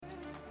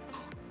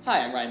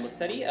Hi, I'm Ryan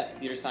Blassetti, a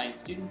computer science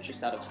student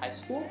just out of high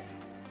school.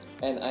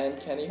 And I am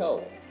Kenny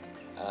Ho,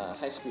 a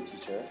high school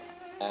teacher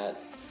at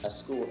a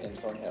school in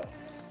Thornhill.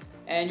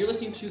 And you're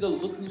listening to the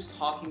Look Who's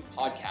Talking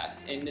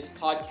podcast. In this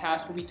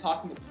podcast, we'll be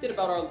talking a bit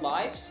about our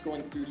lives,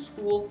 going through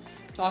school,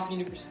 to offer you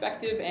a new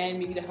perspective, and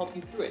maybe to help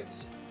you through it.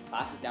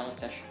 Class is now in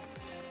session.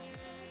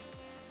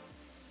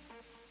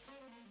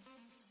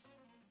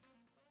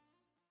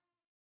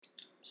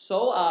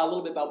 So, a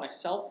little bit about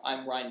myself.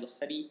 I'm Ryan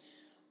Blassetti.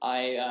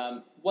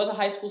 I was a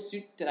high school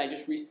student, and I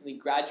just recently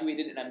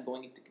graduated, and I'm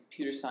going into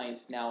computer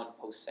science now in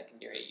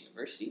post-secondary at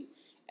university.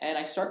 And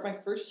I start my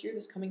first year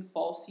this coming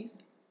fall season.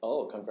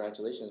 Oh,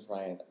 congratulations,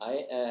 Ryan.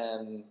 I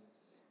am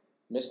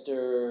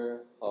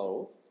Mr.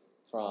 Ho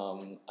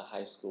from a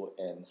high school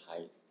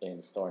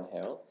in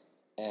Thornhill,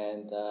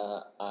 and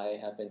I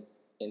have been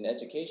in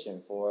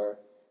education for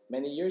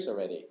many years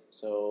already.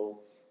 So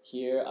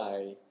here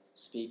I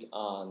speak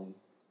on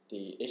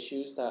the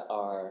issues that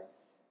our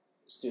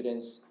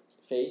students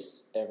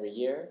face every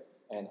year,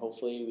 and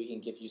hopefully we can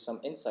give you some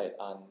insight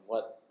on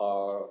what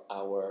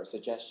our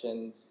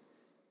suggestions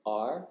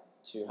are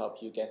to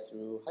help you get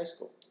through high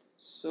school.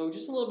 So,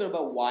 just a little bit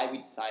about why we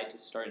decided to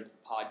start into the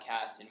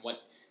podcast and what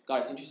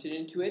got us interested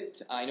into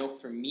it. I know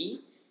for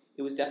me,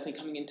 it was definitely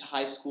coming into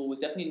high school was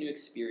definitely a new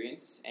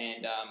experience,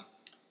 and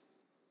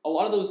a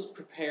lot of those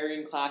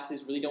preparing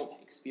classes really don't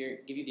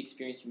give you the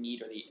experience you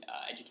need or the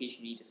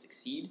education you need to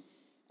succeed.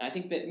 And I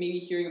think that maybe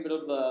hearing a bit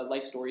of the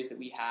life stories that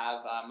we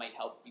have might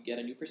help you get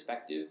a new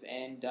perspective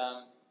and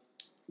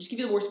just give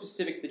you the more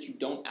specifics that you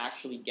don't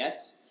actually get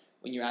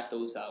when you're at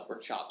those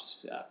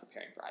workshops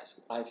preparing for high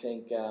school. I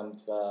think,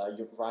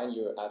 Ryan,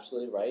 you're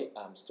absolutely right.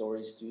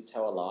 Stories do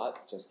tell a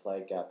lot, just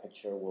like a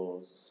picture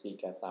will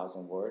speak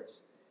 1,000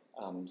 words.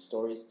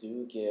 Stories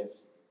do give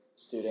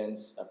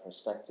students a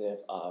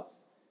perspective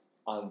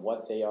on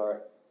what they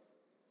are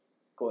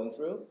going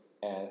through,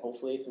 and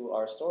hopefully through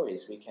our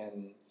stories we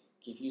can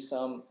give you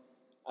some,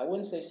 I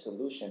wouldn't say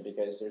solution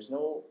because there's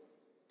no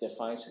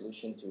defined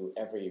solution to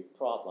every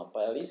problem,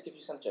 but at least give you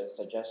some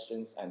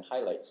suggestions and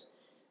highlights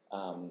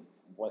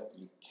what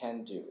you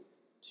can do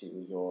to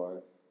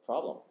your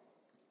problem.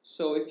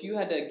 So if you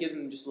had to give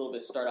them just a little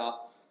bit to start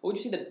off, what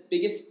would you say the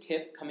biggest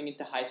tip coming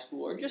into high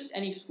school or just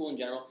any school in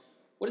general,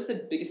 what is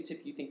the biggest tip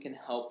you think can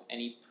help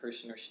any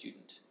person or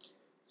student?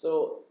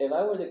 So if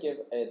I were to give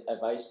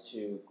advice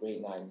to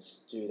grade 9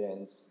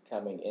 students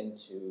coming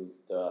into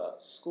the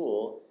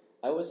school,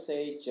 I would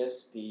say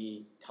just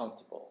be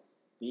comfortable.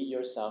 Be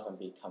yourself and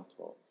be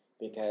comfortable.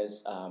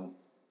 Because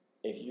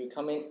if you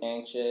come in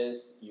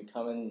anxious, you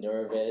come in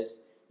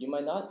nervous, you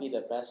might not be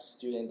the best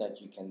student that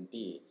you can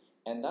be.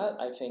 And that,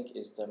 I think,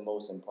 is the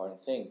most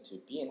important thing to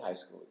be in high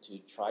school, to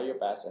try your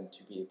best and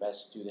to be the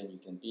best student you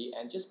can be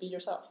and just be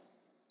yourself.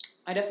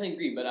 I definitely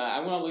agree, but I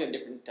want to look at a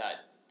different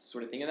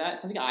sort of thing of that.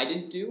 Something I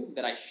didn't do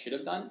that I should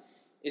have done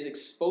is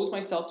expose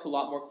myself to a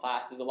lot more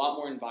classes, a lot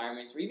more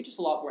environments, or even just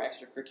a lot more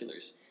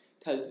extracurriculars.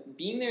 Because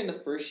being there in the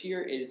first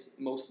year is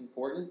most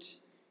important,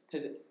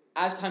 because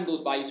as time goes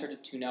by, you start to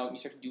tune out, you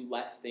start to do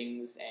less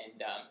things,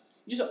 and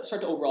you just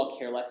start to overall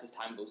care less as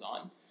time goes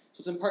on. So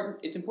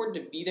it's important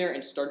to be there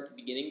and start at the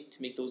beginning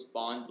to make those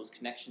bonds, those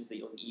connections that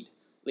you'll need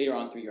later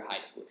on through your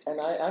high school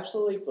experience. And I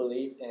absolutely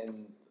believe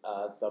in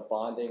the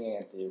bonding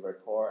and the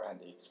rapport and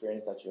the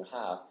experience that you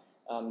have,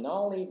 not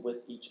only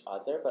with each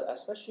other, but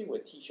especially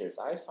with teachers.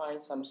 I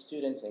find some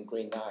students in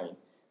grade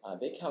 9,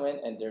 they come in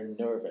and they're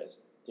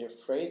nervous. They're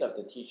afraid of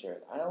the teacher.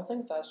 I don't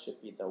think that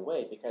should be the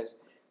way because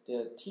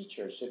the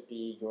teacher should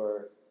be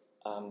your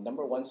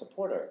number one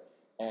supporter.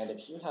 And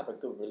if you have a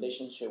good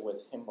relationship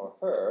with him or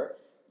her,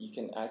 you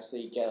can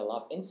actually get a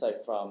lot of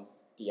insight from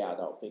the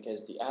adult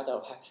because the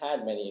adult have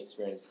had many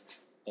experience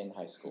in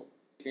high school.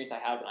 Experience I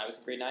had when I was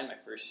in grade 9, my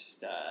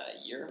first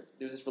year,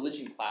 there was this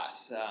religion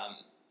class.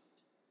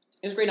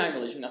 It was grade 9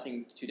 religion,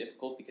 nothing too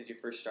difficult because you're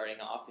first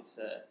starting off. It's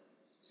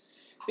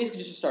basically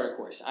just a starter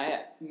course.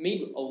 I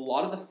made a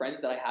lot of the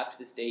friends that I have to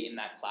this day in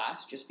that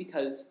class just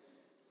because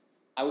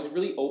I was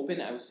really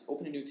open. I was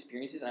open to new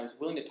experiences, and I was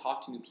willing to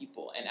talk to new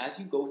people. And as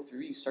you go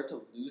through, you start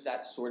to lose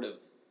that sort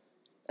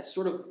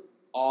of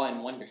awe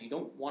and wonder. You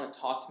don't want to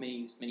talk to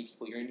many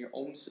people. You're in your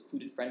own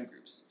secluded friend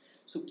groups.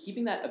 So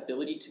keeping that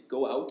ability to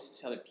go out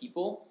to other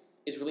people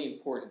is really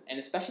important. And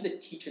especially the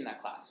teacher in that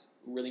class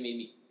really made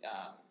me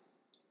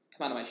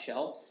come out of my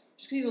shell.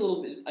 Just because he's a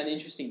little bit an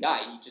interesting guy.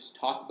 He just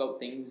talked about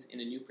things in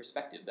a new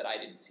perspective that I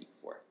didn't see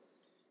before.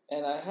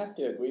 And I have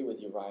to agree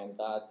with you, Ryan,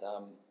 that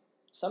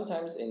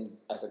sometimes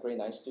as a grade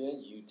 9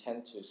 student, you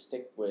tend to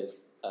stick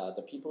with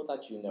the people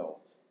that you know.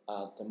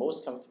 The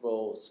most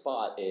comfortable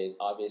spot is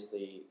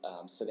obviously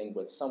sitting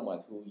with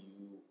someone who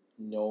you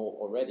know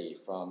already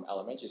from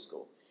elementary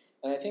school.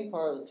 And I think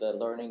part of the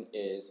learning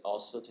is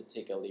also to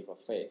take a leap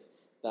of faith,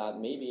 that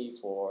maybe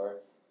for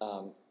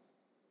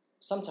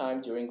sometime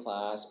during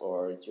class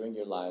or during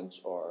your lunch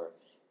or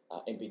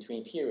in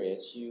between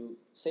periods, you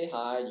say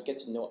hi, you get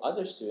to know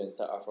other students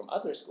that are from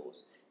other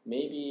schools.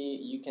 Maybe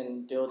you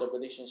can build a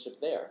relationship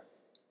there.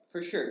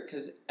 For sure,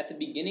 because at the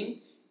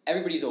beginning,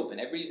 everybody's open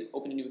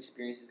to new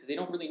experiences because they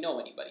don't really know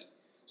anybody.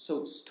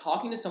 So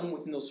talking to someone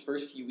within those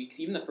first few weeks,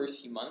 even the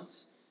first few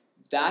months,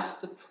 that's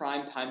the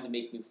prime time to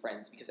make new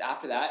friends, because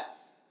after that,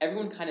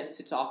 everyone kind of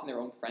sits off in their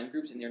own friend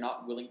groups and they're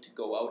not willing to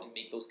go out and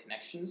make those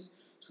connections.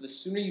 So the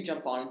sooner you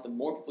jump on it, the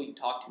more people you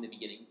talk to in the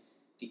beginning,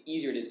 the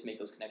easier it is to make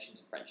those connections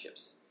and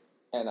friendships.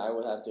 And I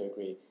would have to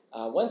agree.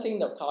 One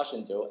thing of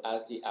caution, though,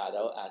 as the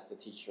adult, as the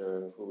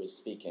teacher who is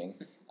speaking,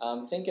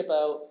 think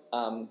about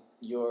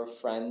your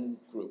friend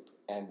group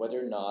and whether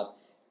or not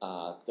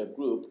the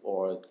group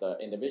or the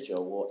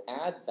individual will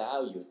add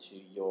value to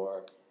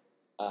your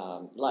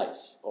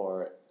life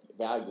or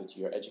value to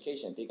your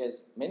education.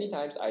 Because many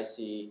times I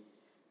see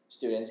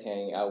students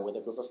hanging out with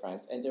a group of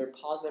friends and they're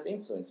positive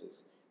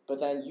influences. But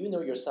then you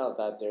know yourself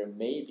that there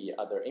may be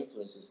other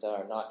influences that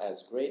are not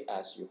as great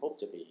as you hope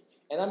to be.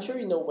 And I'm sure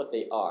you know what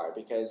they are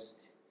because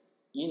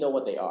you know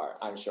what they are,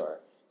 I'm sure.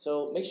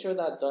 So make sure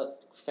that the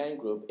friend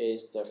group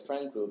is the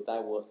friend group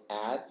that will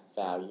add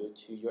value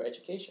to your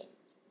education.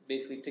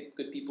 Basically, pick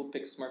good people,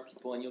 pick smart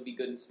people, and you'll be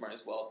good and smart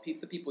as well.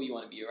 Pick the people you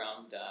want to be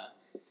around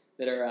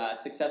that are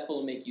successful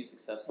and make you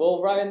successful.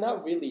 Well, Ryan,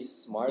 not really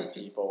smart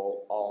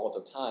people all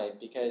the time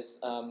because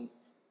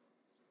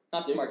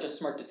not smart, just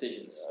smart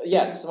decisions.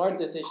 Yes, smart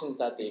decisions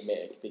that they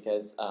make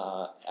because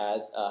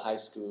as a high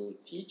school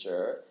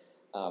teacher,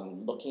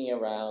 looking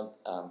around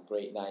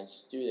grade 9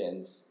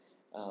 students,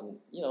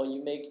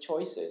 you make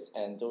choices,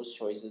 and those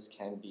choices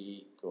can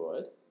be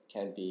good,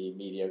 can be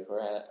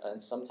mediocre,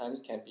 and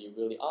sometimes can be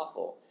really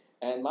awful.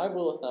 And my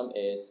rule of thumb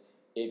is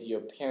if your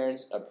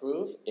parents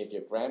approve, if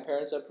your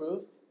grandparents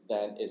approve,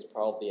 then it's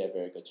probably a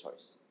very good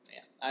choice.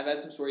 Yeah, I've had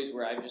some stories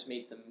where I've just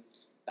made some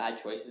bad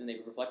choices and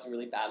they've reflected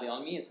really badly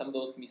on me, and some of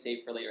those can be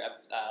saved for a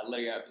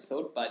later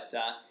episode, but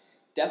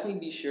definitely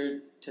be sure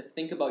to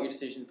think about your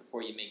decisions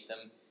before you make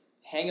them.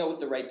 Hang out with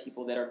the right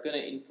people that are going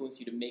to influence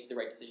you to make the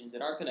right decisions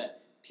and aren't going to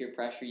peer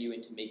pressure you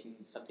into making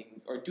something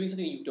or doing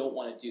something you don't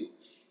want to do.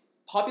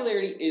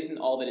 Popularity isn't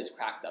all that it's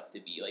cracked up to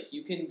be. Like,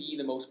 you can be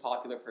the most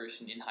popular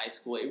person in high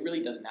school. It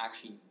really doesn't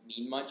actually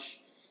mean much.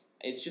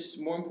 It's just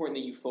more important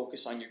that you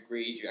focus on your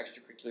grades, your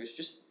extracurriculars,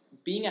 just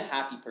being a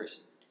happy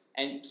person.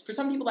 And for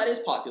some people, that is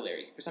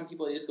popularity. For some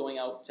people, it is going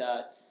out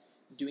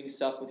doing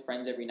stuff with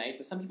friends every night.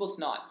 But some people, it's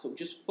not. So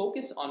just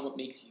focus on what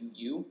makes you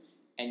you,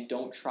 and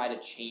don't try to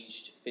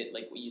change to fit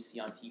like what you see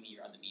on TV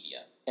or on the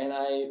media. And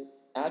I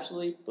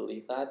absolutely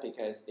believe that,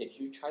 because if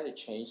you try to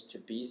change to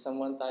be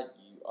someone that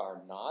you are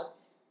not,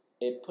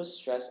 it puts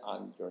stress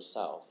on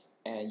yourself.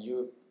 And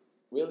you're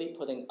really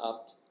putting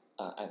up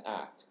an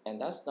act.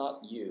 And that's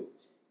not you.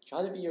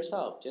 Try to be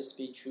yourself. Just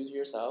be true to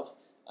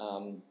yourself.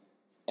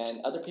 And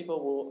other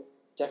people will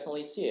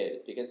definitely see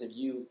it, because if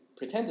you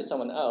pretend to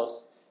someone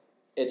else,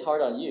 it's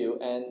hard on you,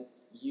 and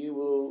you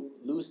will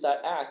lose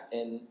that act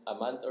in a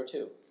month or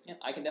two. Yeah,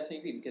 I can definitely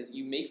agree, because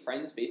you make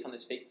friends based on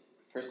this fake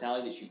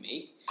personality that you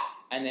make,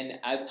 and then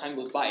as time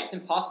goes by, it's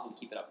impossible to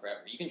keep it up forever.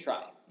 You can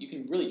try. You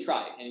can really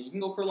try, and you can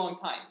go for a long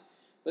time.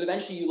 But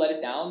eventually you let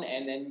it down,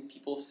 and then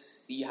people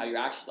see how you're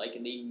actually like,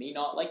 and they may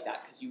not like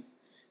that, because you've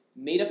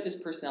made up this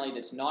personality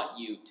that's not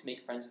you to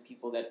make friends with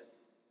people that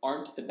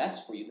aren't the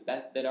best for you,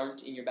 that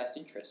aren't in your best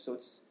interest. So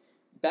it's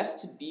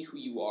best to be who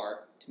you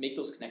are, to make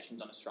those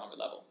connections on a stronger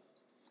level.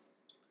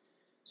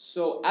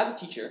 So as a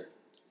teacher,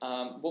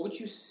 what would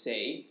you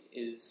say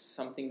is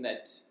something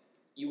that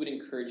you would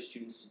encourage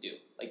students to do,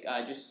 like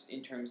just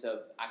in terms of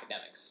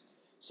academics?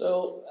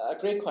 So a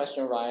great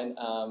question, Ryan.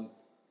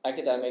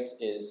 Academics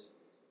is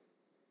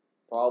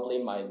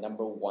probably my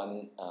number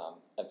one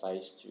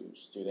advice to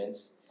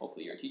students.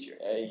 Hopefully you're a teacher.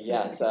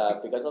 Yes,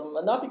 not because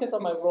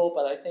of my role,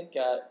 but I think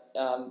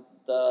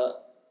the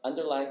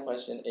underlying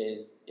question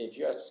is, if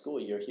you're at school,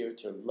 you're here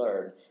to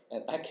learn,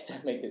 and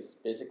academic is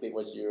basically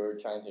what you're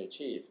trying to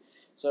achieve.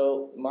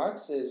 So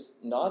marks is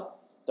not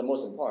the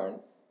most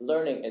important.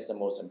 Learning is the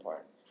most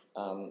important.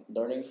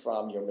 Learning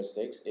from your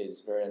mistakes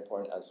is very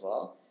important as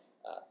well.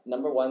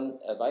 Number one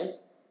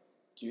advice,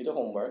 do the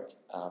homework,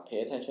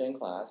 pay attention in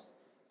class,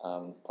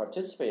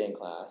 participate in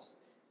class.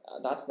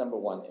 That's number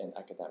one in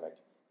academic.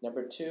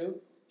 Number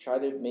two, try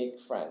to make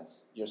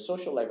friends. Your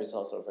social life is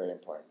also very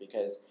important,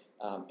 because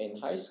in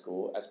high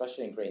school,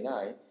 especially in grade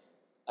 9,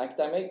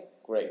 academic,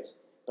 great.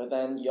 But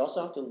then you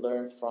also have to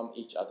learn from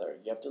each other.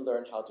 You have to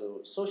learn how to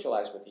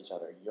socialize with each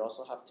other. You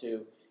also have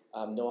to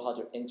know how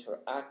to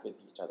interact with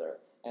each other.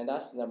 And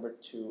that's number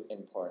two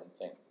important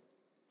thing.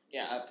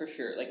 Yeah, for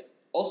sure. Like,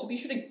 also be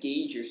sure to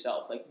gauge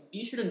yourself. Like,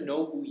 be sure to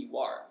know who you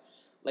are.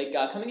 Like,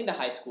 coming into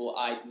high school,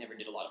 I never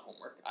did a lot of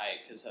homework.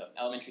 Because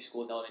elementary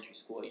school is elementary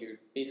school. You're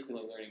basically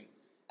only learning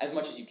as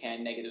much as you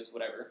can, negatives,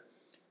 whatever.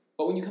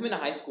 But when you come into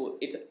high school,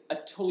 it's a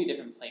totally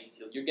different playing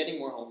field. You're getting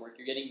more homework,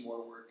 you're getting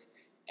more work,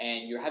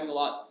 and you're having a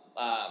lot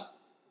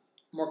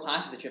more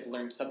classes that you have to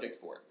learn subject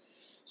for.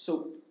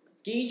 So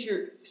gauge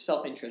your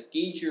self-interest,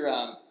 gauge your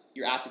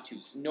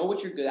aptitudes, know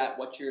what you're good at,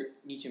 what you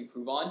need to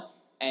improve on,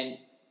 and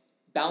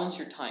balance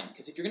your time.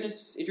 Because if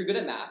you're good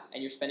at math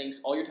and you're spending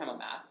all your time on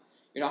math,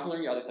 you're not going to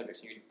learn your other subjects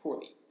and you're going to do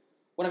poorly.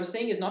 What I'm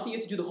saying is not that you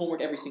have to do the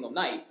homework every single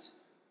night,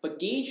 but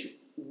gauge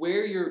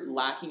where you're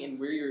lacking and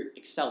where you're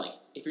excelling.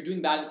 If you're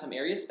doing bad in some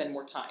areas, spend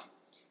more time.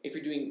 If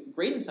you're doing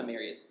great in some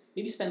areas,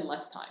 maybe spend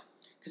less time.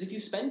 Because if you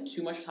spend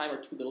too much time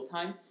or too little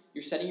time,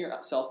 you're setting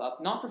yourself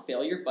up, not for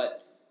failure,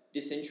 but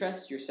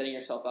disinterest. You're setting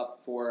yourself up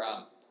for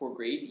poor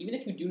grades. Even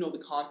if you do know the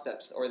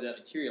concepts or the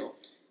material,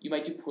 you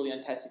might do poorly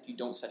on tests if you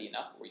don't study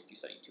enough or if you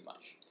study too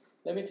much.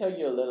 Let me tell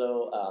you a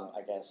little,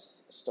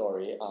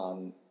 story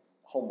on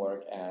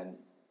homework and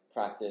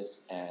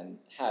practice and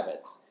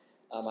habits.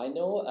 I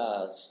know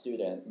a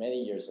student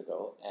many years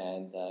ago,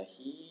 and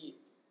he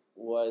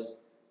was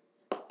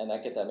an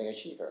academic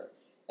achiever.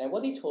 And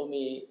what he told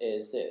me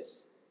is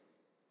this.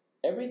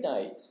 Every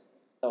night,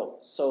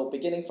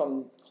 beginning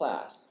from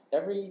class,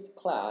 every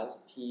class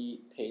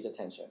he paid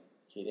attention.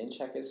 He didn't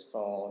check his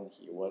phone,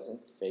 he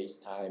wasn't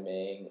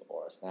FaceTiming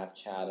or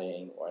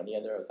Snapchatting or any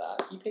other of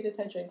that. He paid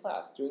attention in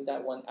class during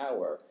that 1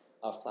 hour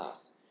of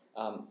class.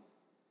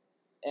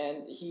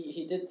 And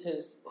he did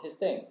his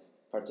thing,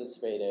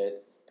 participated,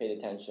 paid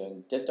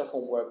attention, did the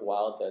homework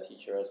while the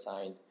teacher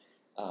assigned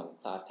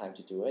class time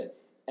to do it.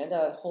 And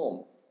at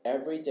home,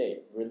 every day,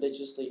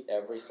 religiously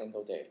every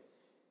single day,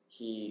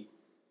 he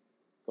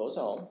goes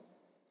home,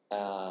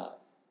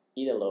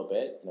 eat a little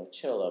bit,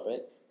 chill a little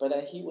bit, but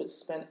then he would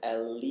spend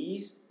at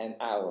least an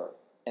hour,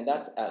 and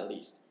that's at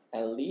least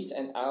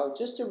an hour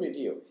just to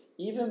review.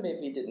 Even if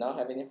he did not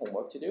have any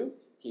homework to do,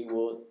 he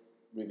would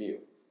review.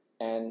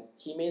 And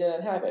he made it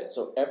a habit.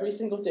 So every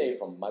single day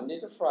from Monday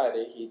to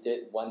Friday, he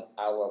did 1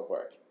 hour of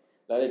work.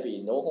 Let it be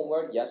no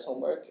homework, yes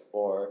homework,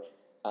 or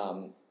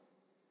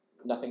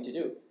nothing to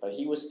do. But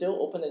he would still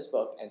open his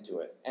book and do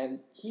it. And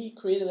he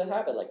created a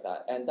habit like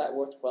that, and that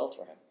worked well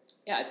for him.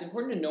 Yeah, it's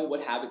important to know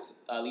what habits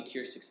lead to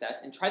your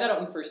success, and try that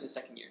out in first and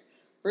second year.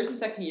 First and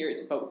second year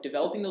is about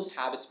developing those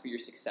habits for your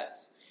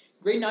success.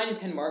 Grade 9 and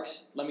 10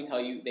 marks, let me tell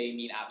you, they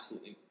mean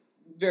absolutely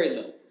very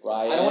little.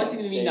 Ryan, I don't want to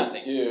say they mean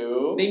nothing.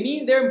 Do.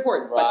 They're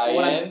important, Ryan, but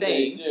what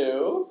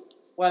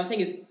I'm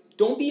saying is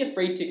don't be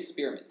afraid to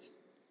experiment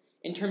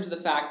in terms of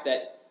the fact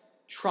that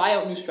try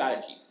out new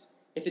strategies.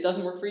 If it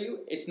doesn't work for you,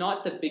 it's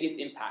not the biggest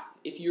impact.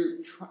 If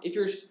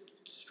you're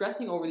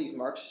stressing over these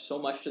marks so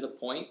much to the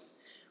point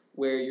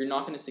where you're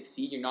not going to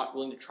succeed, you're not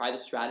willing to try the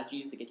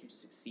strategies to get you to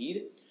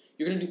succeed,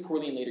 you're going to do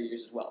poorly in later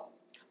years as well.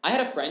 I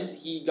had a friend,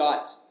 he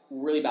got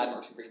really bad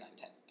marks in grade 9 and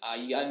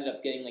 10. He ended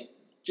up getting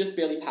just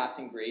barely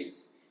passing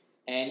grades,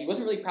 and he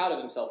wasn't really proud of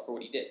himself for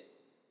what he did.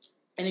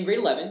 And in grade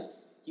 11,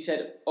 he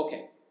said,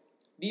 okay,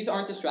 these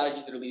aren't the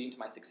strategies that are leading to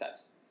my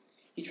success.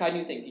 He tried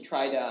new things. He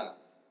tried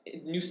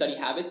new study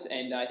habits,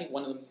 and I think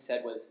one of them he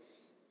said was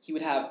he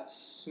would have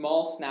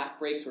small snack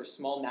breaks or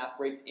small nap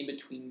breaks in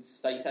between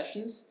study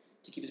sessions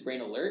to keep his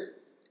brain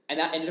alert, and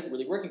that ended up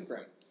really working for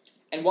him.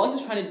 And while he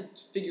was trying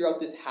to figure out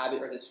this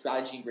habit or this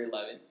strategy in grade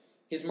 11,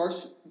 his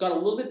marks got a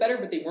little bit better,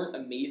 but they weren't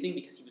amazing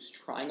because he was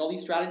trying all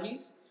these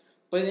strategies.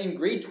 But then in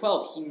grade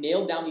 12, he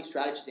nailed down these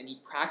strategies and he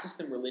practiced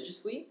them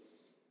religiously,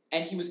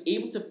 and he was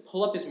able to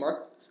pull up his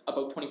marks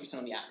about 20%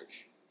 on the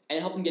average. And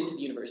it helped him get into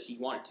the university he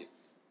wanted to.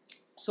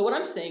 So what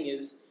I'm saying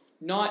is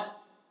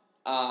not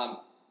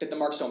that the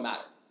marks don't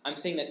matter. I'm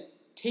saying that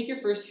take your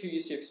first few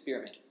years to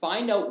experiment.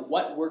 Find out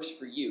what works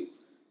for you.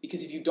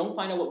 Because if you don't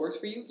find out what works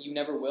for you, you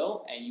never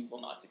will, and you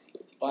will not succeed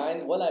in the future.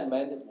 Fine. What I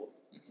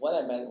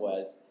meant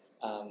was,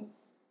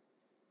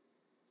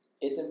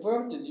 it's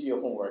important to do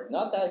your homework.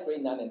 Not that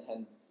grade 9 and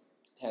 10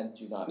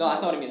 do not. No,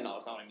 that's not what I mean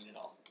at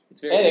all. It's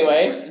very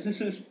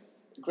anyway,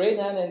 grade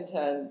 9 and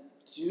 10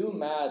 do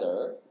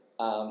matter,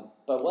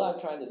 but what I'm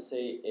trying to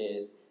say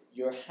is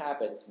your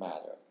habits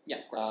matter. Yeah,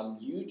 of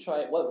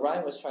course. What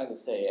Ryan was trying to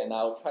say, and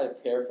I'll try to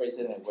paraphrase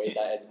it in a way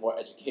that is more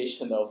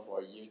educational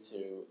for you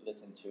to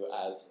listen to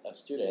as a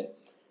student.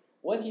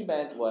 What he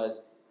meant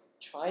was,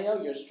 try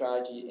out your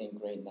strategy in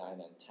grade 9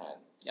 and 10.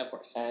 Yeah, of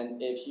course.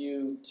 And if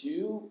you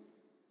do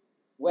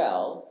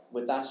well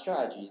with that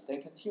strategy,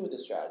 then continue with the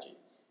strategy.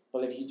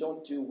 But if you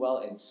don't do well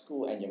in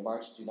school and your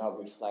marks do not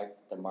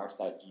reflect the marks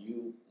that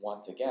you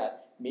want to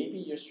get, maybe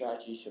your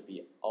strategy should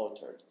be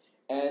altered.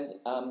 And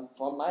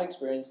from my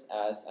experience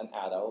as an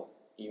adult,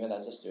 even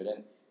as a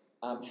student,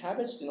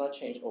 habits do not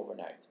change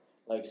overnight.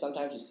 Like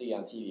sometimes you see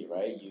on TV,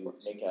 right? You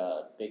make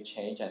a big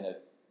change and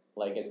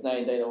it's night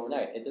and day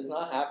overnight. It does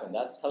not happen.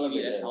 That's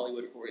television. TV, that's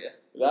Hollywood for you.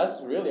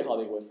 That's really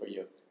Hollywood for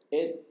you.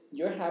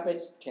 Your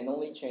habits can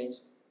only change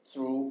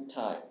through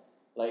time,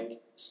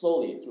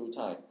 slowly through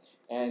time.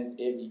 And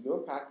if your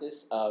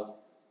practice of,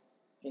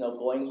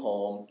 going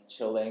home,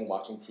 chilling,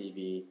 watching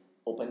TV,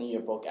 opening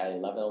your book at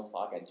 11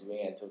 o'clock and doing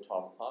it until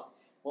 12 o'clock,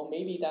 well,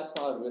 maybe that's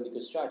not a really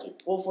good strategy.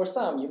 Well, for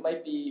some, you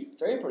might be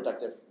very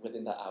productive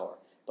within the hour.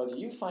 But if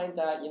you find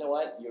that,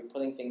 you're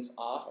putting things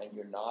off and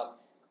you're not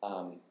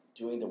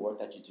doing the work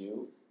that you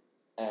do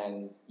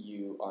and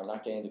you are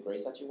not getting the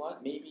grades that you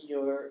want, maybe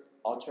your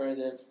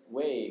alternative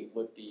way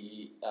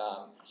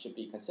should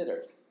be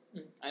considered.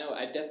 I know.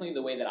 Definitely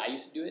the way that I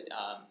used to do it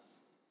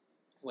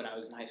when I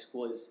was in high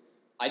school is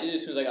I did it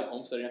as soon as I got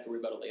home so I didn't have to worry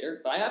about it later.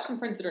 But I have some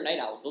friends that are night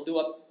owls.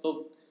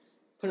 They'll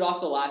put it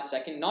off to the last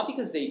second, not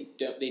because they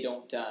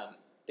don't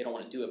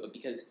want to do it, but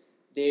because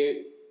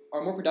they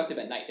are more productive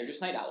at night. They're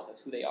just night owls. That's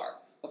who they are.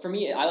 But for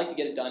me, I like to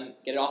get it done,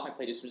 get it off my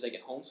plate as soon as I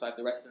get home, so I have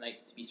the rest of the night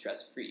to be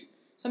stress free.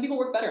 some people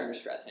work better under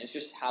stress, and it's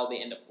just how they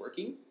end up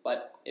working.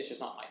 But it's just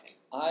not my thing.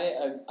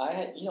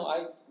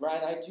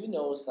 Ryan, I do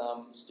know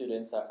some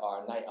students that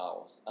are night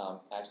owls.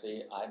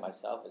 Actually, I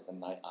myself is a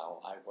night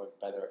owl. I work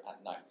better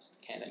at night.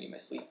 Can't any of my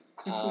sleep.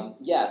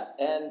 Yes,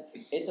 and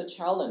it's a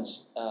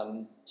challenge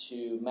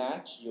to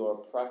match your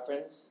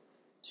preference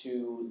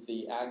to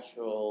the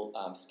actual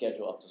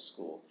schedule of the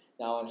school.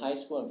 Now, in high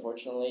school,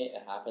 unfortunately,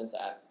 it happens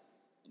at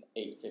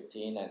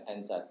 8:15 and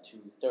ends at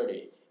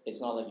 2:30. It's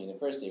not like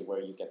university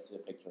where you get to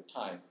pick your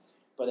time.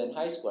 But in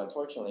high school,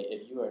 unfortunately,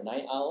 if you are a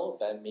night owl,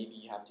 then maybe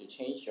you have to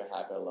change your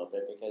habit a little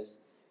bit because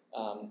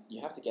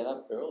you have to get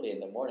up early in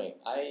the morning.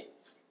 I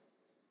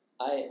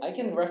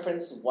can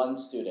reference one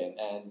student,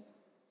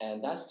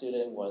 and that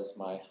student was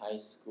my high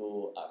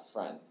school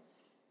friend.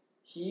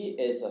 He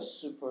is a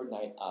super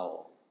night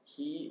owl.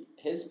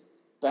 His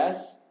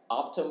best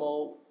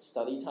optimal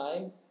study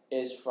time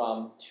is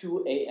from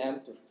 2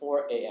 a.m. to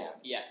 4 a.m.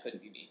 Yeah,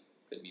 couldn't be me.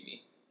 Couldn't be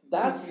me.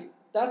 That's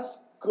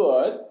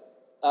good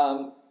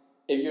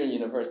if you're in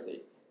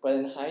university. But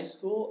in high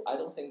school, I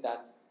don't think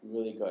that's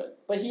really good.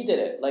 But he did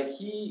it. Like,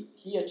 he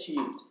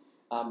achieved.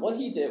 What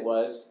he did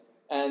was,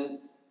 and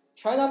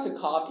try not to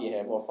copy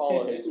him or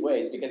follow his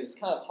ways because it's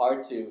kind of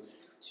hard to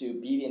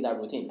be in that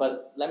routine.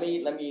 But let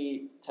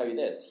me tell you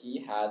this. He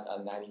had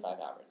a 95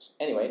 average.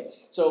 Anyway,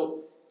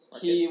 so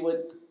he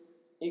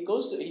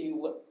goes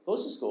to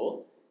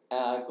school,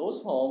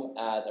 goes home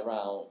at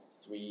around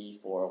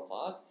 3-4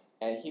 o'clock,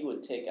 and he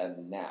would take a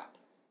nap,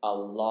 a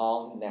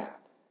long nap.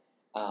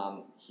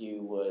 He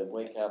would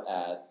wake up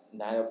at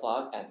 9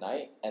 o'clock at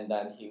night, and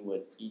then he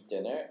would eat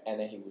dinner, and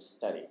then he would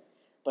study.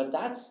 But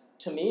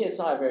to me, it's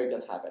not a very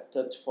good habit.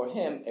 But for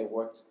him, it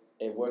worked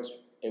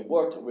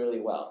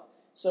really well.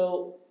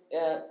 So,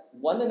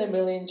 1 in a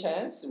million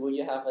chance will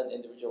you have an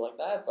individual like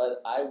that,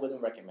 but I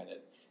wouldn't recommend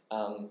it.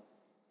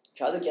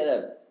 Try to get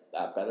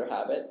a better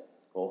habit.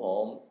 Go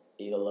home,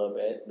 eat a little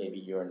bit. Maybe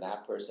you're a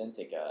nap person.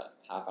 Take a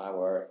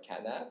half-hour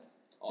cat nap.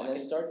 And then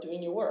start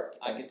doing your work.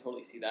 I can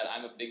totally see that.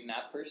 I'm a big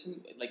nap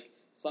person. Like,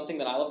 something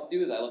that I love to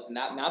do is I love to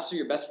nap. Naps are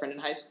your best friend in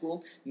high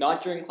school.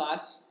 Not during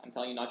class. I'm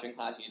telling you, not during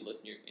class. You need to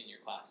listen in your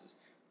classes.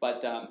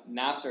 But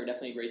naps are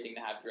definitely a great thing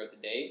to have throughout the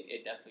day.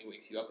 It definitely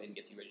wakes you up and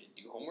gets you ready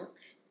to do homework.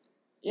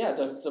 Yeah,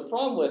 the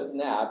problem with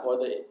nap, or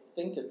the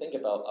thing to think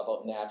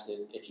about naps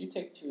is if you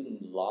take too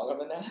long of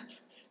a nap,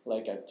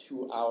 like a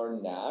 2-hour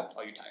nap,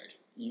 oh, you're tired.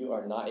 You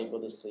are not able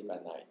to sleep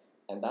at night.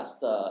 And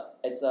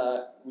it's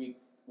a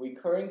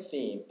recurring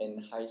theme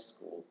in high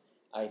school.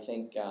 I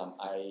think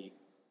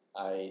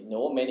I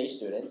know many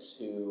students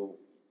who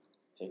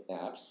take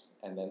naps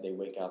and then they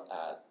wake up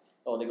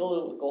they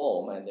go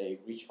home and they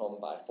reach home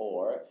by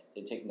 4.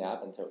 They take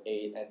nap until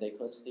 8 and they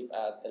couldn't sleep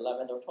at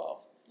 11 or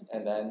 12.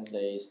 And then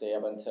they stay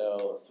up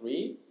until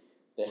 3.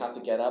 They have to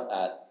get up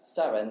at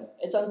 7.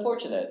 It's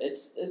unfortunate.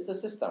 It's the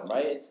system,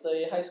 right? It's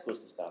the high school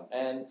system,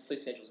 and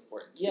sleep schedule is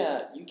important.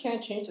 Yeah, you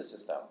can't change the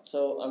system.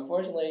 So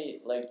unfortunately,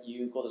 like,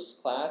 you go to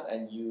class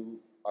and you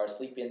are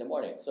sleepy in the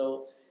morning.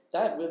 So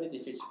that really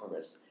defeats the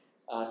purpose.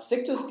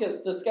 Stick to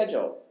the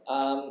schedule.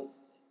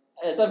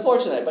 It's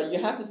unfortunate, but you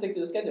have to stick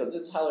to the schedule.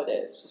 This is how it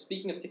is. So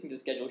speaking of sticking to the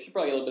schedule, we should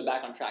probably get a little bit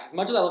back on track. As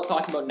much as I love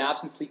talking about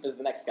naps and sleep as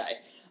the next guy,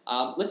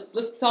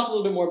 let's talk a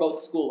little bit more about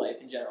school life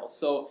in general.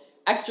 So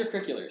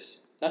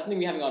extracurriculars. That's something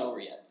we haven't gone over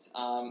yet.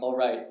 All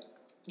right.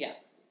 Yeah.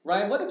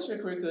 Ryan, what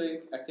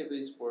extracurricular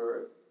activities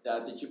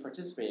did you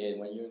participate in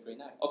when you were in grade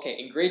 9? Okay,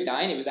 in grade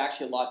 9, it was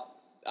actually a lot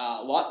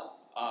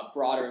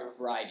broader of a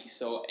variety.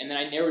 So, and then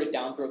I narrowed it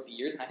down throughout the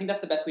years, and I think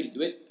that's the best way to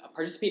do it.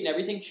 Participate in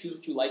everything, choose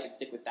what you like, and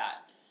stick with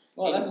that.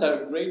 Well, that's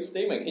a great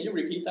statement. Can you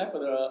repeat that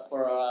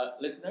for our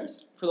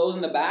listeners? For those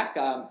in the back,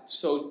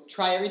 so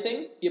try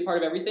everything, be a part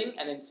of everything,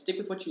 and then stick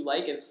with what you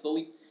like, and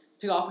slowly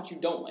pick off what you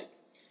don't like.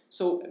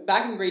 So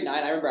back in grade 9,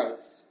 I remember I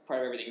was part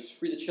of everything. It was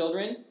Free the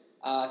Children,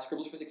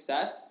 Scribbles for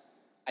Success.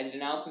 I did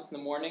announcements in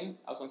the morning.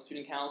 I was on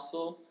student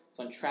council. I was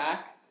on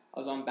track. I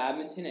was on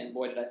badminton, and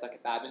boy, did I suck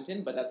at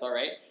badminton, but that's all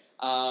right.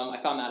 I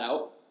found that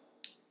out.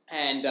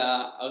 And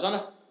I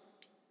wasn't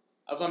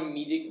on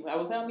media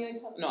council?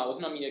 No, I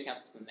wasn't on media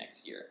council until the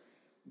next year.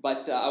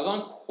 But I was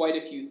on quite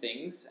a few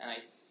things, and I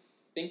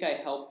think I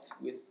helped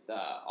with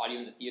audio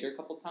in the theater a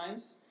couple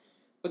times.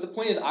 But the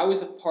point is, I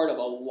was a part of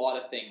a lot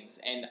of things,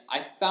 and I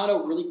found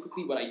out really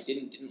quickly what I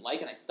didn't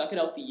like, and I stuck it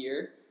out the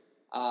year,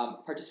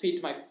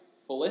 participated to my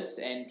fullest,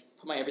 and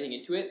put my everything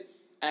into it,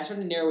 and I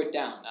started to narrow it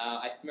down.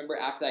 I remember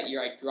after that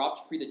year, I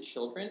dropped Free the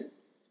Children,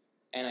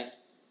 and I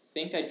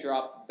think I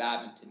dropped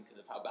badminton because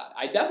of how bad.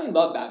 I definitely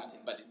love badminton,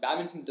 but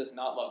badminton does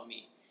not love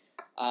me.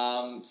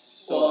 On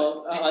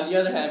the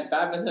other hand,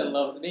 badminton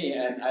loves me,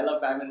 and I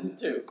love badminton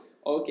too.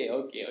 Okay.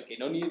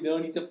 No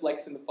need to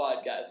flex in the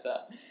podcast.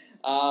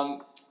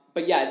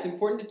 But yeah, it's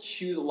important to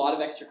choose a lot of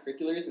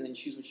extracurriculars and then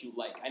choose what you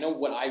like. I know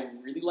what I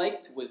really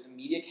liked was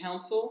media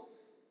council,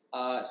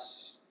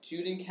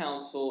 student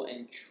council,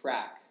 and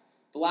track.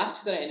 The last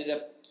two that I ended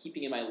up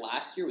keeping in my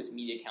last year was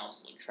media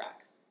council and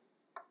track.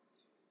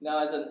 Now,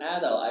 as an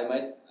adult, I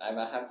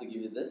might have to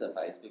give you this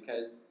advice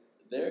because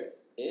there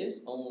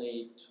is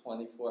only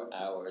 24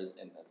 hours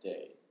in a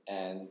day.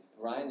 And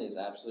Ryan is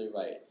absolutely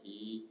right.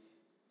 He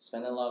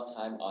spent a lot of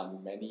time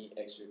on many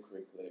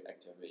extracurricular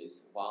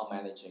activities while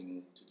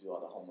managing to do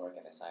all the homework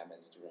and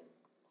assignments during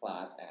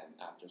class and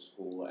after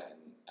school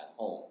and at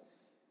home.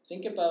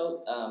 Think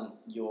about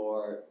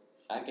your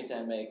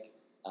academic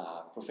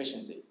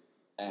proficiency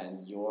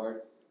and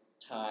your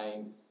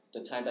time,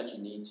 the time that you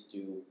need to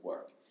do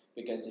work.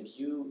 Because if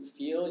you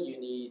feel you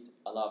need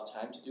a lot of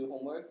time to do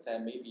homework,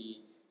 then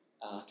maybe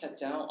cut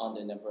down on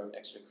the number of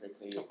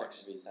extracurricular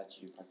activities that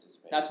you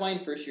participate. That's why in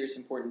first year it's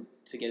important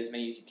to get as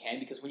many as you can,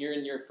 because when you're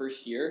in your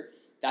first year,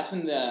 that's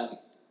when the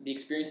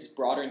experience is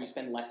broader and you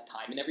spend less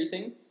time in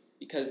everything.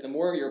 Because the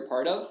more you're a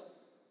part of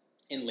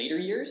in later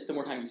years, the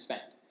more time you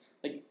spend.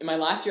 Like in my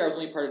last year, I was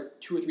only part of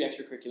 2 or 3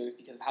 extracurriculars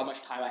because of how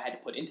much time I had to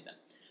put into them.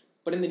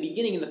 But in the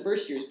beginning, in the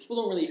first years, people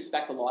don't really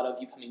expect a lot of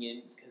you coming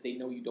in because they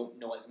know you don't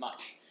know as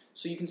much.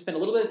 So you can spend a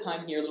little bit of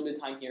time here, a little bit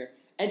of time here,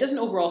 and it doesn't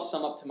overall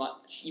sum up to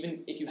much,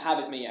 even if you have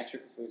as many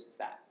extracurriculars as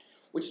that.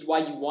 Which is why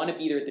you want to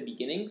be there at the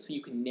beginning, so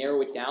you can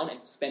narrow it down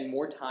and spend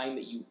more time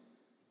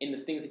in the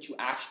things that you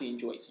actually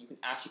enjoy, so you can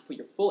actually put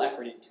your full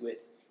effort into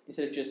it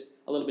instead of just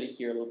a little bit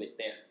here, a little bit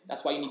there.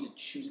 That's why you need to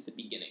choose at the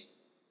beginning.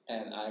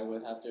 And I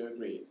would have to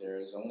agree. There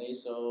is only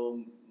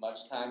so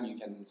much time you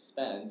can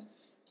spend.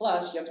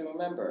 Plus, you have to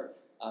remember,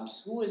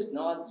 school is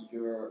not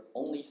your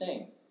only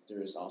thing.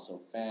 There is also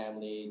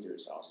family.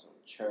 There's also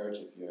church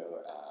if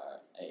you're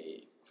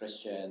a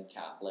Christian,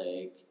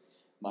 Catholic,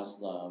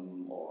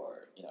 Muslim,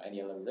 or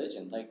any other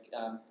religion. Like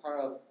part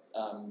of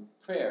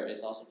prayer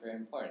is also very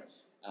important.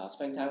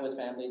 Spending time with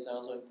family is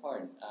also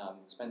important.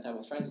 Spend time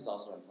with friends is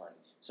also important.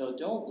 So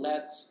don't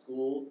let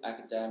school,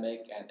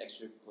 academic, and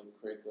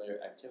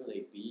extracurricular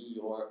activity be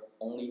your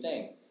only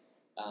thing.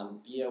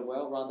 Be a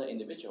well-rounded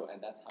individual,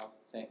 and that's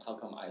how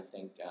come I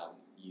think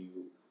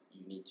you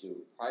need to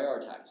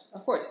prioritize.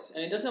 Of course,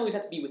 and it doesn't always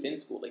have to be within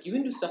school. Like you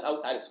can do stuff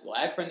outside of school.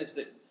 I have friends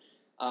that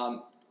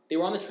they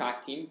were on the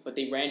track team, but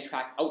they ran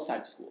track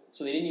outside of school,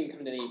 so they didn't even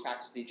come to any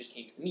practice. They just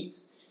came to the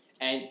meets,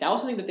 and that was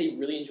something that they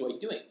really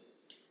enjoyed doing.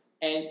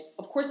 And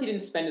of course, they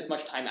didn't spend as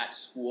much time at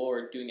school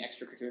or doing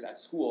extracurriculars at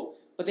school,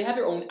 but they have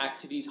their own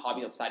activities,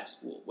 hobbies outside of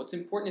school. What's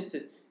important is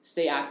to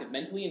stay active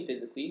mentally and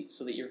physically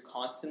so that you're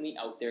constantly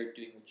out there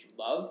doing what you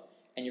love,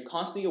 and you're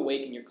constantly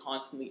awake and you're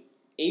constantly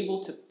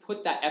able to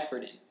put that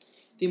effort in.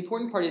 The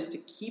important part is to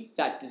keep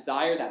that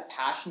desire, that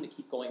passion to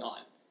keep going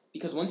on.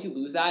 Because once you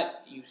lose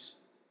that,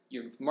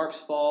 your marks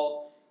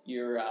fall,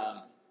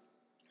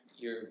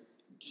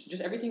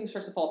 just everything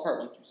starts to fall apart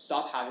once you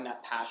stop having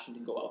that passion to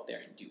go out there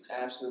and do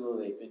something.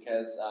 Absolutely,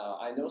 because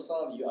I know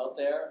some of you out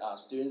there,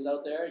 students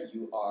out there,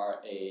 you are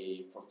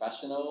a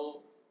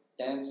professional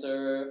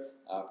dancer,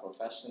 a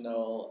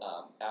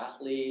professional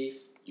athlete,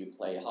 you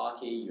play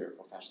hockey, you're a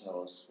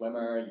professional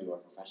swimmer, you're a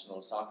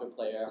professional soccer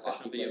player,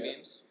 Professional video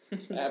games.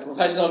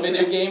 Professional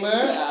video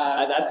gamer.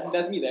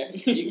 That's me there.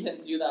 You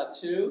can do that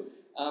too.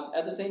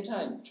 At the same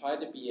time, try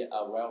to be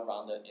a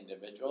well-rounded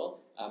individual.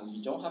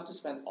 You don't have to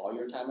spend all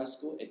your time at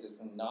school. It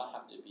does not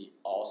have to be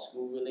all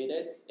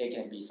school-related. It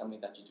can be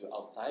something that you do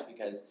outside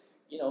because,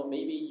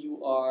 maybe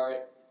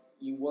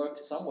you work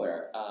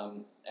somewhere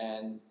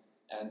and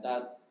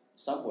that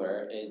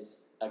somewhere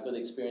is a good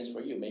experience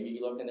for you. Maybe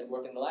you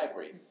work in the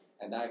library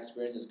and that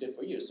experience is good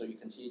for you. So you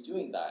continue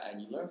doing that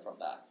and you learn from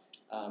that.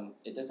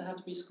 It doesn't have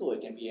to be school.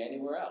 It can be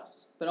anywhere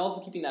else. But also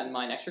keeping that in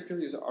mind,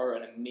 extracurriculars are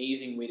an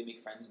amazing way to make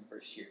friends in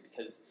first year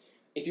because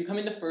if you come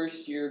into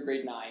first year,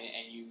 grade 9,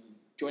 and you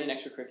join an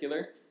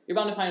extracurricular, you're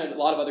bound to find a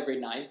lot of other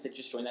grade 9s that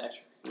just join that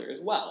extracurricular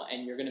as well,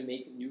 and you're going to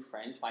make new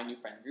friends, find new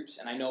friend groups.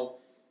 And I know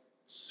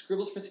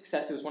Scribbles for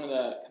Success, it was one of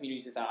the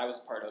communities that I was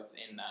part of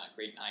in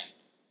grade 9,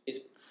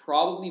 is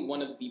probably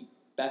one of the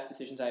best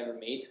decisions I ever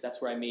made because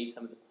that's where I made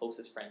some of the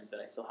closest friends that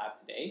I still have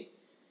today.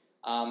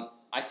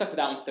 I stuck with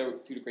that one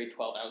through to grade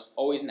 12, and I was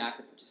always an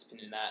active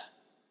participant in that.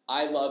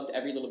 I loved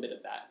every little bit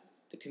of that.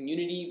 The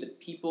community, the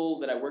people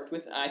that I worked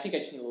with, and I think I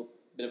just need a little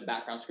bit of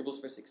background. Scribbles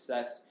for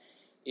Success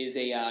is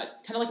a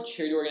kind of like a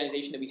charity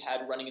organization that we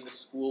had running in the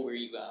school where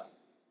you,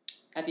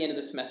 at the end of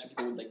the semester,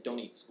 people would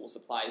donate school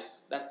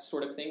supplies, that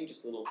sort of thing,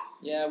 just a little...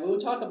 Yeah, we'll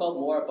talk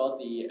more about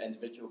the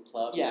individual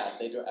clubs in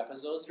later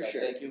episodes, for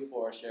sure. Thank you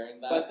for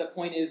sharing that. But the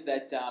point is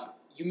that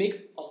you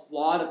make a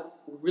lot of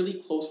really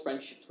close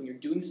friendships when you're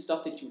doing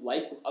stuff that you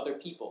like with other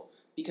people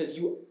because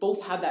you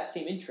both have that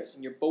same interest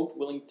and you're both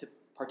willing to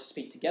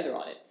participate together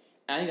on it.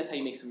 And I think that's how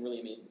you make some really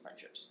amazing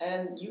friendships.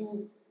 And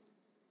you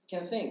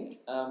can think,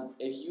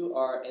 if you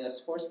are in a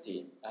sports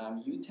team,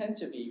 you tend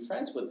to be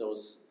friends with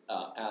those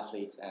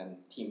athletes and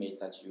teammates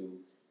that you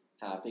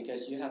have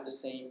because you have the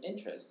same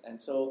interests.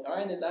 And so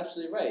Ryan is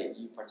absolutely right.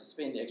 You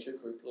participate in the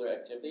extracurricular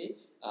activity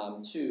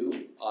to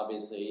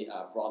obviously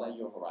broaden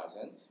your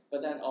horizon,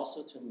 but then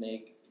also to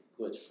make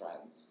good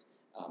friends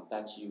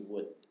that you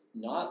would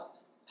not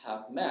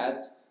have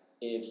met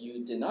if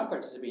you did not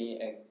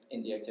participate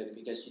in the activity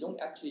because you don't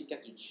actually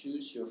get to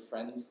choose your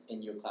friends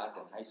in your class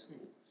in high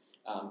school.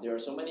 There are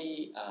so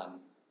many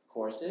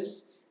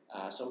courses,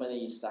 so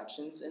many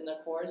sections in the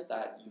course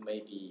that you may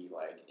be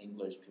like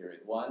English period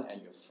 1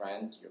 and your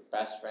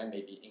best friend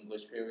may be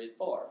English period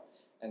 4.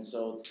 And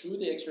so through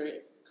the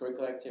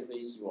extracurricular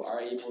activities, you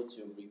are able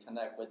to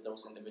reconnect with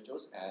those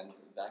individuals, and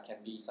that can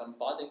be some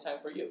bonding time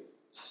for you.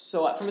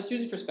 So from a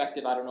student's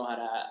perspective, I don't know how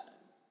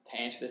to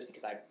answer this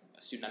because I'm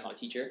a student, I'm not a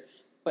teacher.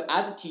 But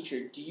as a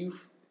teacher, did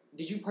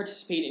you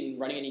participate in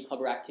running any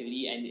club or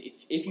activity? And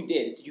if you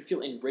did you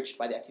feel enriched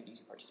by the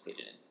activities you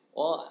participated in?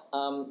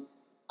 Well,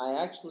 I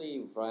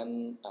actually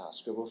run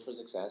Scribble for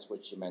Success,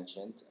 which you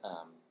mentioned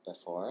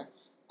before.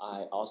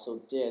 I also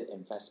did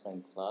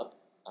Investment Club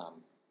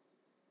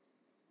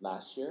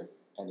last year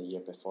and the year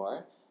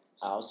before.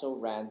 I also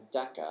ran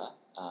DECA,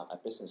 a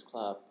business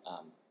club,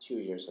 2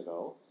 years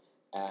ago.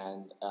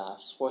 And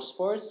for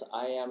sports,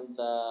 I am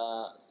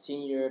the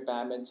senior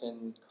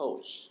badminton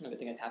coach. No good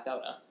thing I tapped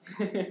out,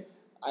 huh?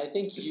 I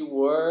think you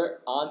were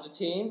on the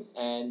team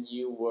and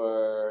you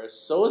were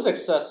so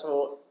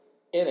successful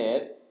in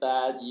it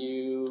that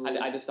you...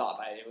 I just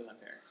stopped. It was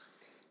unfair.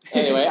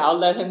 Anyway, I'll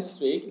let him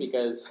speak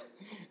because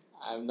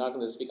I'm not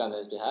going to speak on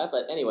his behalf.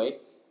 But anyway,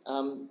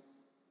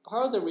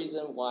 part of the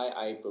reason why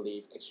I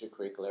believe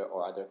extracurricular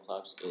or other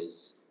clubs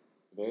is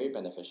very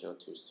beneficial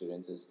to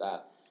students is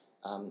that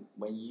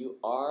when you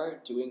are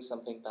doing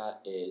something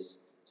that is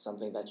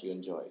something that you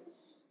enjoy,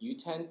 you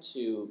tend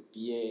to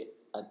be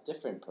a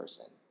different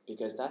person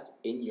because that's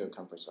in your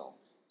comfort zone.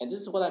 And this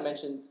is what I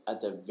mentioned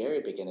at the very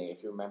beginning,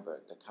 if you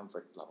remember, the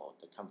comfort level,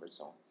 the comfort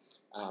zone.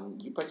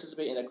 You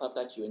participate in a club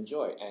that you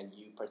enjoy and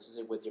you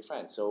participate with your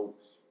friends. So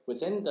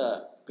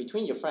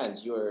between your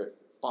friends, you're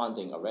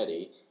bonding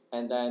already,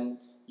 and then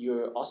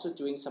you're also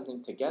doing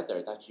something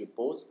together that you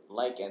both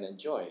like and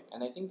enjoy.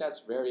 And I think that's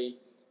very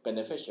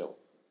beneficial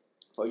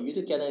for you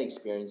to get an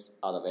experience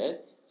out of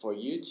it, for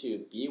you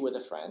to be with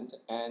a friend,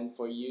 and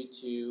for you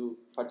to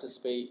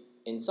participate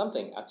in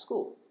something at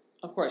school.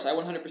 Of course, I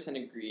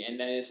 100% agree. And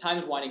then as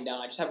time's winding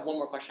down, I just have one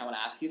more question I want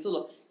to ask you. It's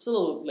a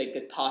little like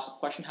a toss-up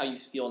question, how you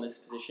feel in this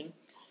position.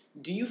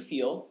 Do you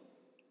feel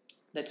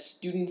that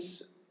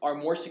students are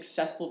more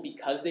successful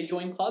because they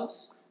join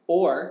clubs?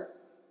 Or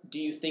do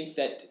you think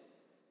that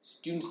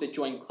students that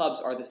join clubs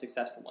are the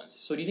successful ones?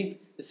 So do you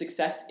think the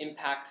success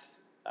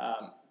impacts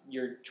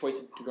your choice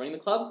of joining the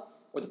club,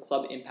 or the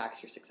club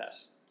impacts your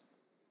success?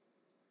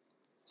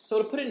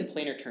 So to put it in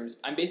plainer terms,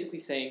 I'm basically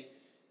saying,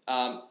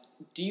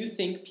 do you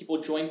think people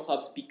join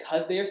clubs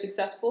because they are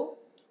successful,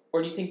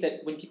 or do you think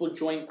that when people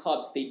join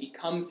clubs, they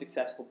become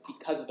successful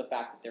because of the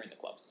fact that they're in the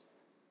clubs?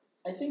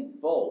 I think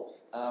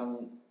both.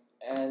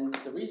 And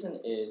the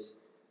reason is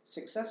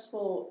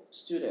successful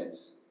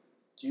students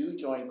do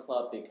join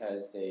club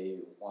because they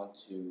want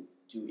to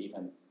do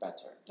even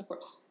better. Of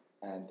course.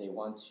 And they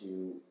want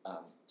to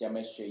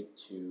demonstrate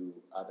to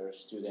other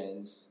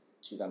students,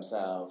 to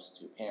themselves,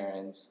 to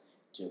parents,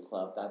 to a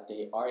club that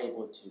they are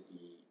able to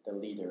be the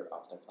leader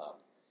of the club.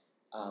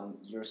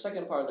 Your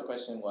second part of the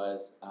question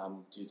was,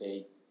 do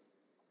they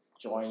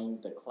join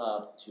the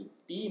club to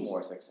be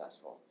more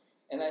successful?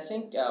 And I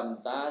think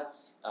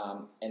that's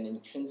an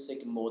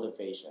intrinsic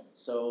motivation.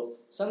 So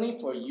something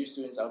for you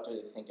students out there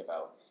to think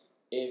about.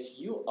 If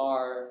you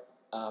are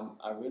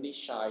a really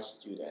shy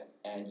student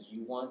and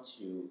you want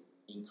to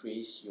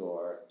increase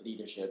your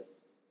leadership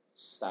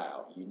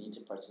style, you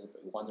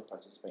want to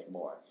participate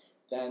more,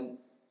 then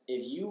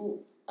if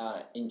you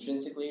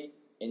intrinsically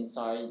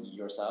inside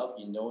yourself,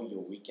 you know you're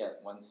weak at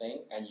one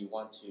thing and you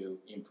want to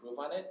improve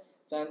on it,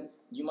 then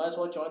you might as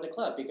well join the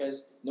club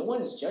because no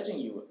one is judging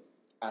you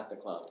at the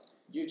club.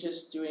 You're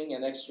just doing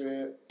an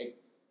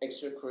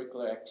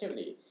extracurricular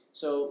activity.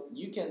 So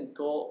you can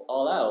go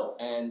all out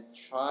and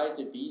try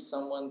to be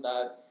someone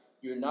that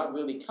you're not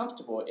really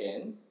comfortable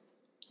in,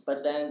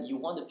 but then you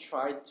want to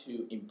try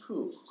to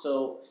improve.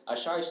 So a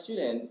shy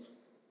student,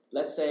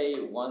 let's say,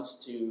 wants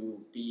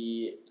to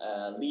be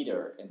a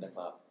leader in the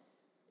club.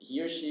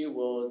 He or she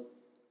will,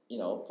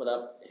 put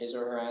up his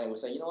or her hand and will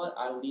say, you know what,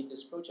 I'll lead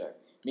this project.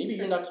 Maybe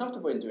you're not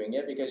comfortable in doing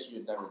it because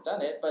you've never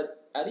done it,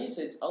 but at least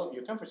it's out of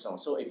your comfort zone.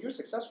 So if you're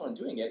successful in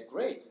doing it,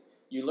 great.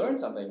 You learn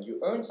something, you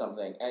earn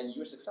something, and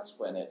you're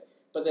successful in it.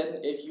 But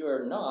then if you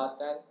are not,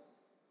 then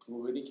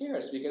who really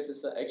cares? Because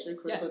it's an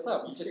extracurricular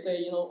club. You just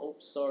say, oh,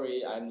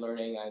 sorry, I'm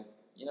learning.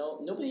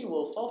 Nobody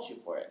will fault you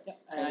for it. Yeah,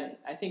 and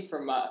I think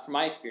from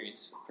my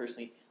experience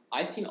personally,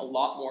 I've seen a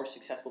lot more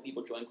successful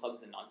people join clubs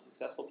than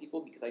non-successful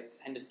people because I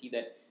tend to see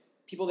that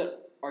people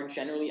that are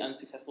generally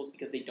unsuccessful is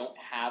because they don't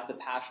have the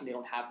passion, they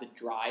don't have the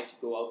drive to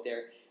go out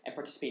there and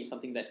participate in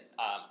something that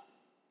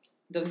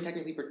doesn't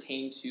technically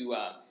pertain to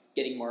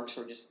getting marks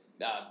or just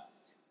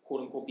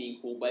quote-unquote being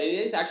cool, but it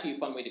is actually a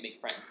fun way to make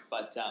friends,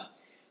 but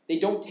they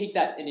don't take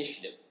that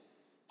initiative.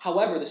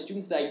 However, the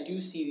students that I do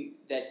see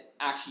that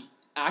actually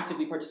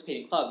actively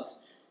participate in clubs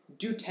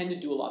do tend to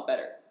do a lot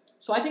better.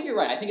 So I think you're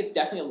right. I think it's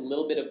definitely a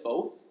little bit of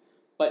both,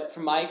 but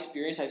from my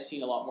experience, I've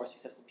seen a lot more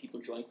successful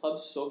people join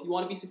clubs. So if you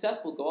want to be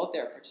successful, go out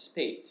there,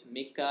 participate,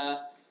 make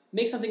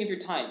something of your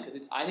time,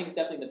 because I think it's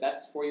definitely the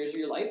best 4 years of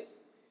your life,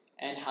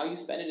 and how you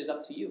spend it is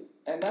up to you.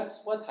 And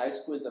that's what high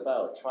school is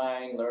about,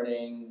 trying,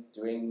 learning,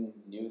 doing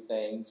new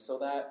things, so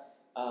that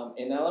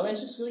in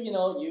elementary school,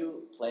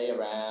 you play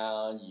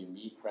around, you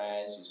meet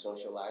friends, you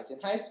socialize. In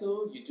high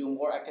school, you do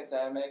more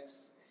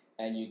academics,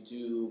 and you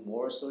do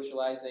more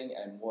socializing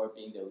and more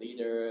being the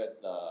leader,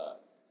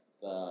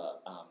 the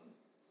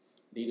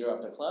leader of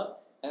the club,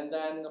 and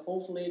then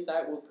hopefully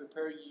that will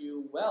prepare you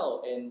well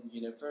in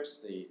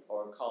university or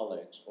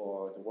college or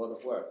the world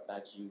of work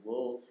that you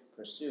will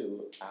pursue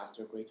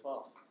after grade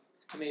 12.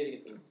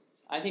 Amazing.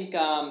 I think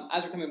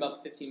as we're coming about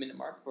the 15-minute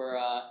mark, we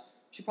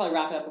should probably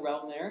wrap it up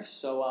around there.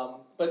 So,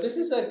 but this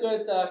is a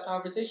good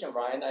conversation,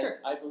 Ryan. Sure.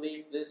 I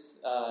believe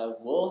this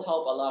will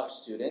help a lot of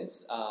students.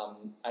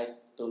 I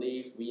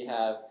believe we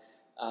have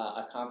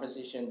a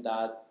conversation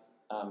that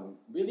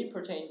really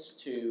pertains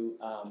to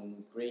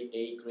grade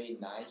 8, grade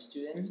 9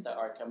 students that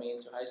are coming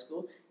into high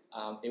school.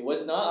 It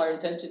was not our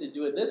intention to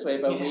do it this way,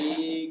 but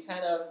we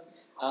kind of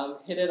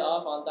hit it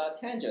off on that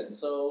tangent.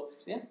 So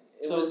yeah.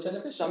 So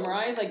just to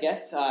summarize, I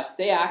guess,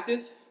 stay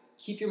active,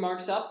 keep your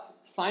marks up,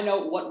 find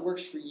out what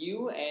works for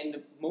you,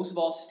 and most of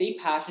all, stay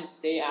passionate,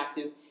 stay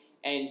active,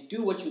 and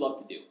do what you love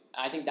to do.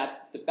 I think that's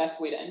the best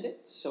way to end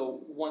it.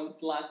 So one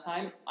last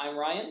time, I'm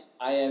Ryan.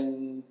 I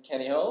am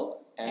Kenny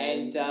Ho,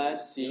 and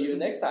see you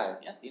next time.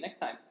 Yeah, see you next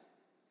time.